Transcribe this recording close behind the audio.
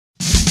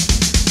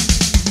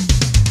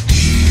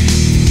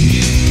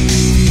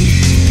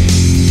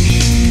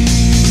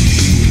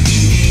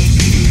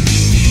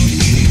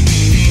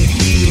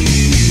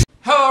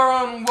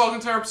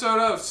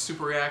episode of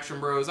Super Reaction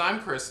Bros. I'm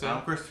Kristen.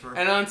 I'm Christopher.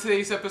 And on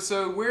today's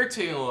episode, we're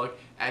taking a look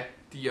at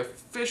the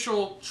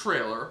official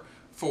trailer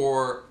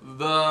for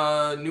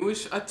the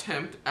newest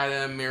attempt at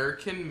an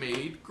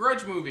American-made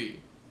Grudge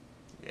movie.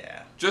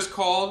 Yeah. Just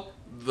called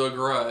The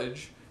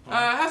Grudge. It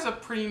has a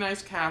pretty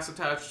nice cast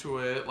attached to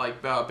it,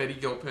 like Betty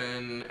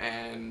Gilpin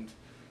and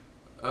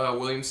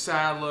William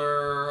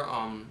Sadler.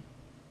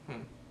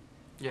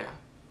 Yeah.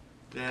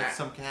 Yeah, that's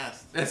some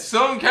cast. It's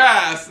some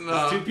cast! No.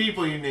 There's 2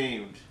 people you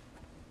named.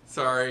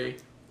 Sorry.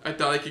 I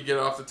thought I could get it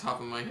off the top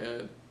of my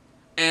head.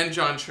 And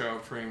John Cho,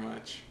 pretty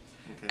much.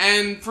 Okay.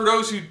 And for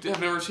those who have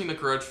never seen the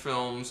Grudge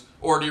films,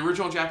 or the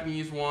original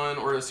Japanese one,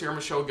 or the Sarah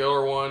Michelle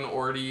Gellar one,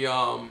 or the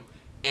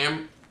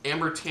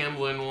Amber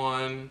Tamblyn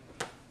one,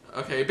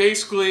 okay,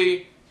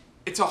 basically,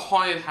 it's a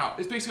haunted house.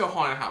 It's basically a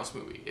haunted house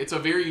movie. It's a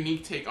very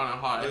unique take on a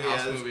haunted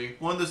house movie.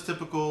 One of those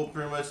typical,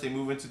 pretty much, they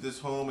move into this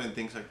home and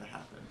things like that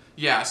happen.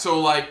 Yeah,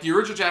 so like the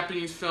original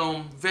Japanese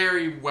film,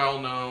 very well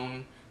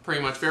known, pretty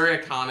much very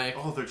iconic.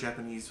 All their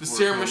Japanese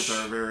films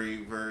are very,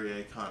 very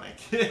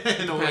iconic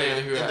in a way,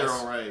 in their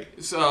own right.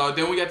 So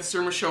then we got the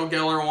Sarah Michelle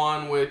Gellar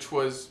one, which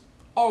was,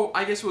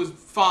 I guess it was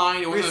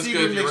fine. It wasn't as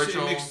good as the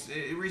original.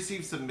 It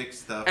received some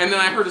mixed stuff. And then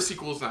I heard the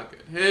sequel is not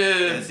good.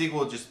 Yeah, the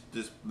sequel just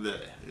bleh.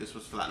 This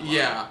was flat.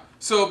 Yeah.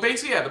 So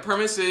basically, yeah, the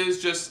premise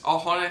is just a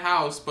haunted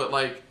house, but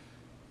like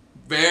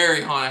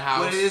very haunted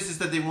house. What it is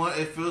that they want.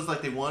 It feels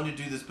like they wanted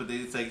to do this, but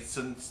it's like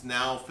since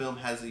now film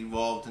has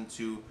evolved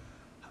into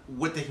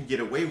what they can get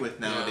away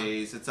with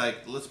nowadays. Yeah. It's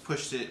like let's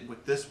push it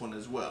with this one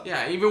as well.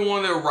 Yeah, even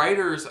one of the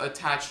writers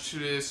attached to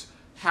this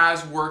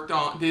has worked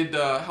on,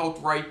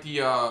 helped write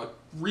the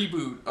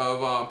reboot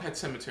of Pet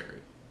Sematary.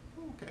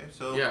 Okay,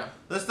 so yeah,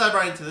 let's dive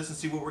right into this and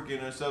see what we're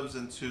getting ourselves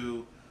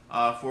into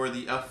for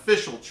the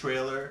official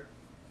trailer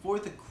for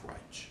The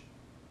Grudge.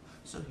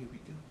 So here we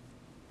go.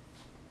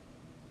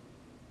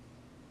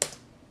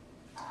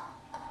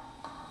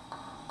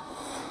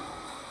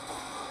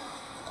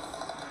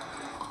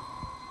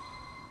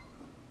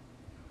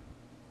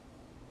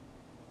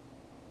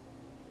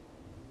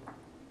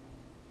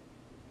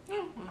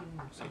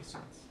 Makes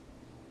sense.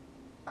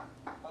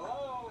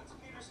 Hello, it's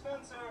Peter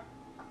Spencer.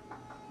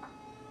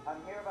 I'm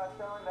here about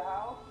selling the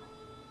house.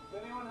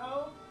 Is anyone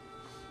home?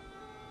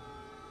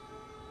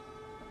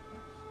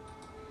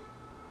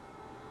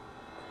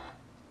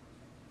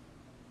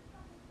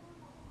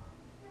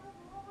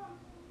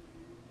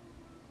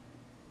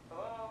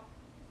 Hello?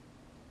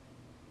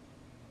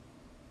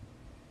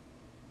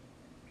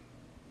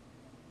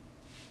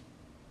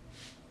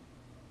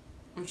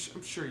 I'm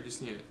sure you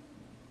just need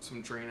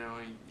some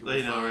Drano.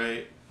 I know,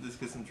 right? Let's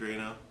get some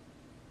Drano.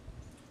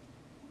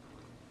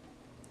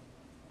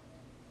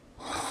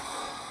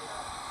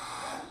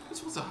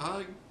 This was a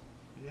hug.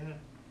 Yeah.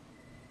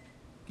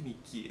 Give me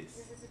a kiss.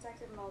 This is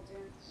Detective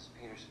Muldoon. This is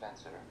Peter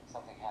Spencer.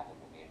 Something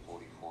happened to me at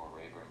 44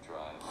 Rayburn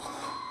Drive.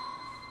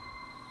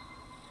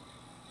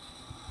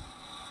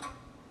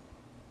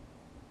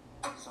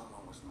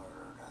 Someone was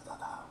murdered at that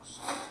house.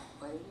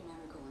 Why did you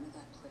never go into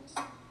that place?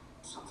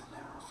 Something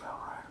never felt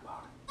right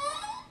about it.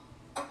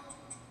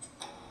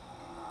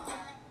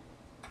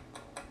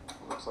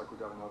 Looks like we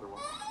got another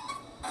one.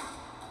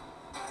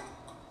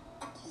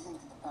 Do you think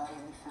that the body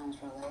we found is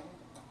related?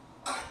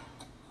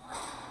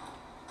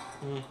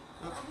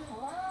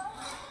 Hello?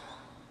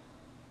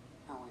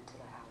 I went to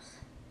the house.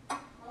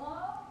 Hello?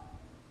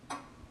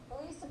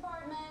 Police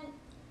department.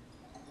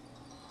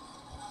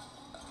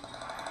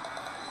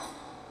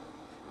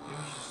 Maybe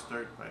we should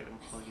start by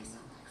unplugging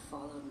them. Something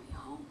followed me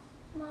home.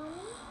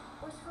 Mommy,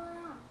 what's going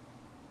on?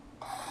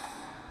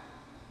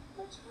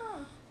 What's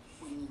wrong?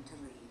 We need to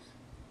leave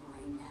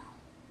right now.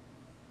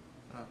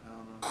 Oh,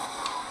 hell no.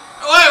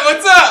 What?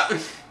 What's up?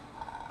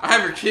 I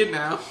have your kid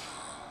now.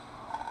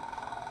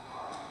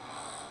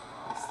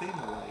 Stay in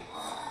the light.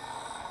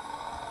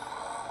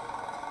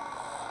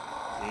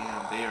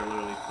 Damn, they are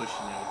literally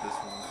pushing it with this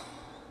one.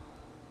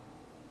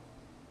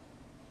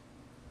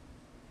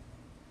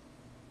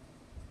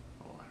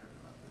 Oh, I heard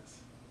about this.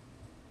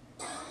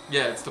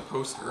 Yeah, it's the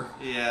poster.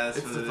 Yeah, that's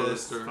It's what the it poster.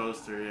 is. The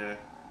poster, yeah.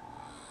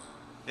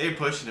 They're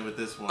pushing it with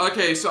this one.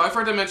 Okay, so I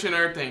forgot to mention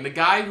another thing. The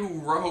guy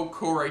who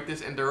co-wrote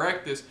this and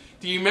direct this,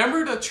 do you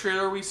remember the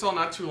trailer we saw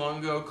not too long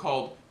ago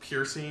called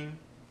Piercing?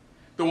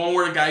 The one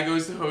where the guy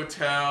goes to the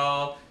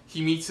hotel,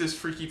 he meets this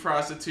freaky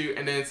prostitute,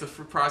 and then it's the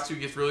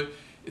prostitute gets really...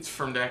 It's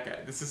from that guy.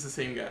 This is the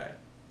same guy.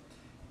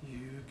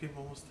 You can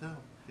almost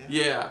tell.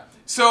 Yeah.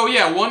 So,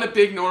 yeah, one of the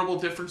big notable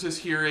differences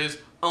here is,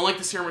 unlike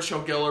the Sarah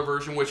Michelle Gellar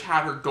version, which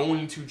had her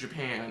going to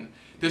Japan,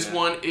 this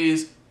one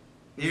is...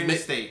 Here in the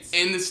States.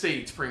 In the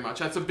States, pretty much.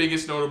 That's the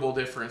biggest notable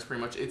difference, pretty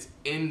much. It's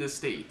in the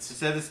States.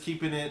 Instead of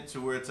keeping it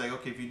to where it's like,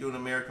 okay, if you do an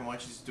American, why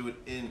don't you just do it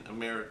in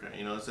America?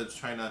 You know, instead of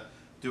trying to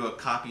do a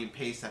copy and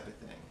paste type of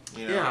thing.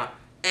 You know? Yeah.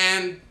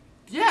 And,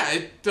 yeah,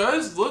 it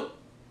does look...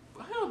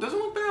 I don't know, it doesn't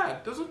look bad.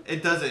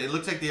 It doesn't. It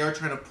looks like they are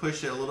trying to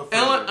push it a little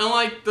further.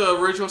 Unlike the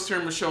original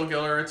Sarah Michelle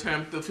Gellar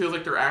attempt, it feels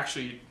like they're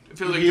actually... I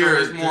feel like there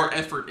is more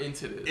effort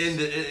into this.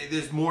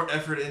 There's more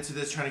effort into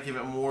this, trying to give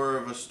it more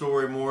of a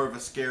story, more of a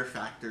scare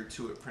factor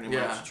to it, pretty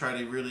much. To try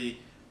to really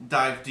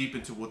dive deep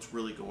into what's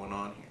really going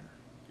on here.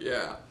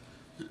 Yeah.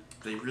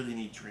 They really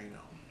need Drano.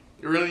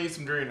 You really need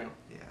some Drano.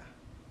 Yeah.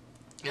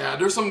 Yeah,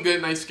 there's some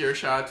good, nice scare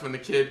shots when the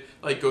kid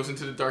like goes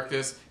into the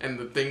darkness and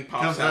the thing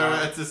pops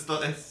out. It's just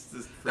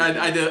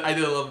I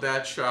did love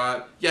that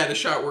shot. Yeah, the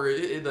shot where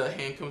the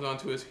hand comes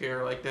onto his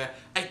hair like that.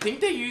 I think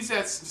they used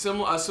a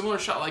similar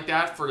shot like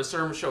that for the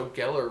Sarah Michelle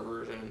Gellar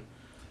version.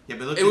 Yeah,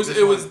 but look, it was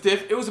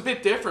a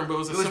bit different, but it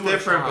was a similar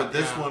different. shot, But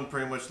this one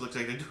pretty much looks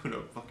like they're doing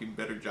a fucking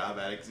better job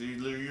at it. Cause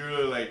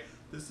you're like,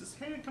 this is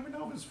hand coming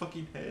out of his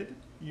fucking head,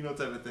 you know,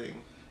 type of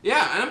thing.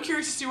 Yeah, and I'm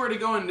curious to see where they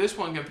go in this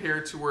one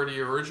compared to where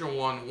the original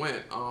one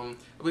went. I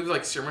believe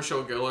like Sarah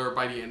Michelle Gellar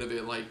by the end of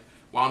it like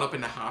wound up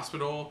in the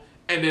hospital,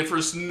 and then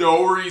for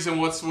no reason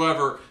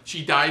whatsoever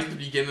she dies at the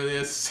beginning of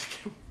this.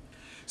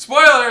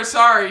 Spoiler,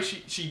 sorry,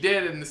 she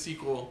did in the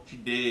sequel. She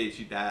did.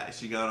 She died.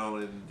 She got on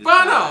with it.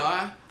 But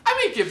no,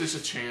 I may give this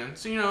a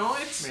chance. You know,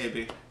 it's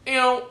maybe. You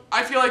know,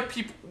 I feel like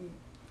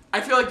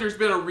there's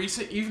been a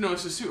recent, even though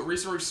it's a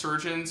recent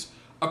resurgence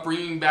of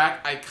bringing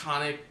back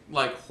iconic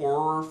like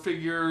horror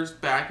figures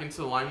back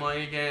into the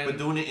limelight again. But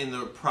doing it in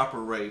the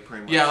proper way,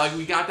 pretty much. Yeah, like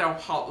we got that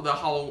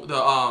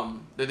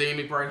the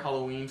Danny McBride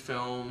Halloween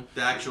film.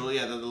 The actual,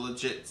 the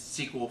legit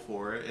sequel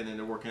for it, and then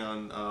they're working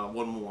on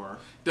one more.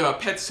 The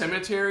Pet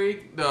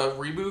Sematary, the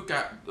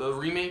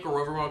remake or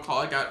whatever you want to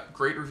call it, got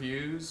great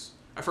reviews.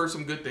 I've heard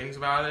some good things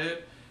about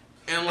it.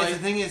 And like the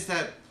thing is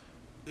that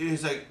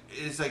it's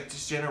like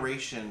this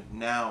generation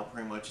now,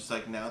 pretty much. It's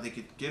like now they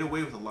could get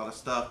away with a lot of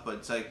stuff, but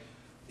it's like.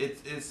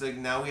 It's like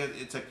now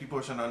it's like people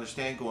are starting to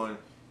understand going,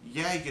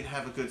 yeah, you can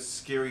have a good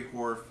scary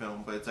horror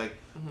film, but it's like,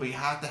 but you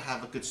have to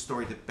have a good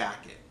story to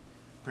back it,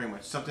 pretty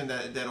much. Something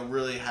that'll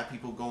really have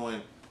people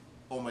going,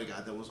 oh my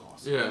god, that was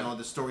awesome. Yeah. You know,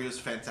 the story was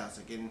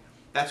fantastic, and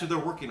that's what they're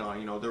working on.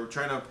 You know, they're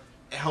trying to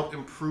help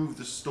improve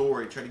the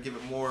story, try to give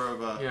it more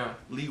of a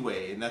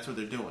leeway, and that's what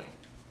they're doing.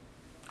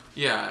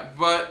 Yeah,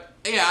 but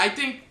yeah, I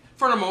think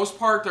for the most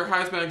part there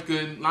has been a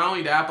good, not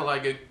only that, but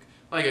like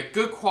a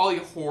good quality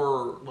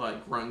horror like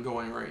run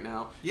going right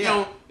now.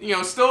 Yeah. You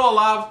know, still a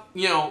lot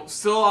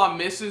of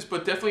misses,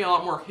 but definitely a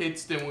lot more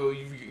hits than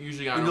we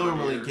usually got. We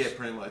normally get,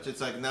 pretty much.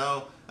 It's like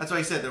now, that's why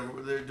I said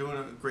they're doing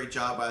a great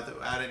job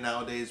at it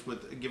nowadays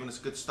with giving us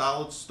a good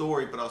solid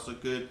story, but also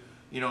good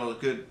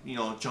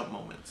jump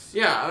moments.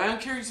 Yeah, I'm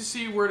curious to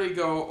see where they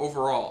go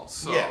overall.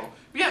 So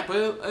yeah,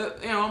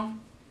 but you know.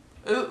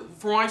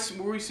 From what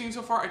we've seen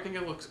so far, I think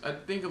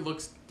it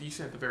looks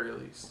decent at the very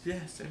least.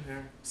 Yeah, same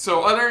here.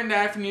 So other than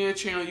that, if you're new to the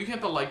channel, you can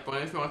hit the like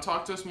button. If you want to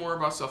talk to us more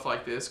about stuff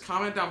like this,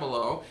 comment down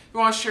below. If you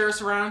want to share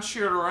us around,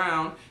 share it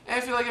around. And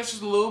if you like us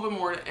just a little bit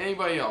more than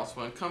anybody else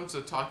when it comes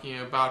to talking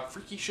about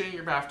freaky shit in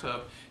your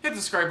bathtub, hit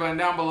the subscribe button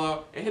down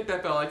below and hit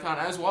that bell icon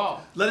as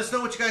well. Let us know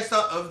what you guys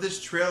thought of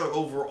this trailer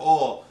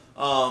overall.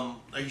 Are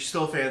you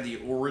still a fan of the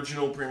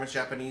original, pretty much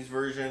Japanese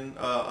version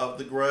of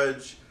the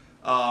Grudge?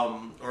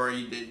 Or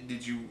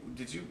did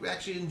you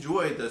actually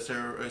enjoy the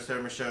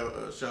Sarah Michelle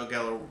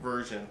Gellar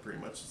version, pretty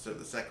much, instead of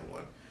the second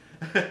one?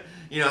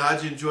 You know,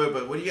 how'd you enjoy it?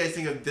 But what do you guys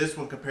think of this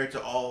one compared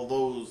to all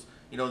those?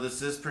 You know,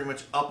 this is pretty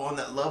much up on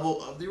that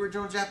level of the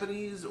original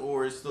Japanese,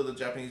 or is still the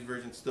Japanese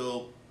version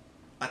still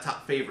a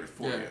top favorite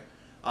for you?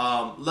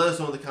 Let us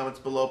know in the comments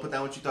below. Put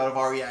down what you thought of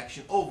our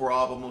reaction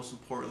overall, but most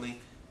importantly,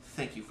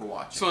 thank you for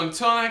watching. So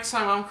until next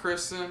time, I'm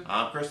Kristen.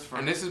 I'm Christopher.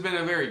 And this has been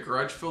a very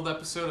grudge-filled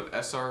episode of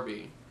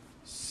SRB.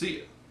 See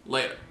you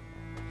later.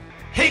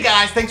 Hey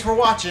guys, thanks for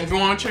watching. If you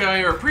want to check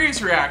out our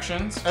previous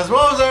reactions, as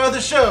well as our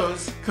other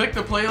shows, click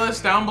the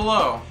playlist down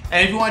below.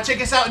 And if you want to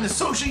check us out in the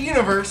social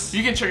universe,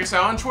 you can check us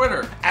out on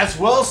Twitter, as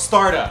well as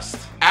Stardust,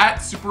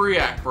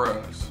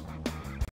 @SuperReactBros.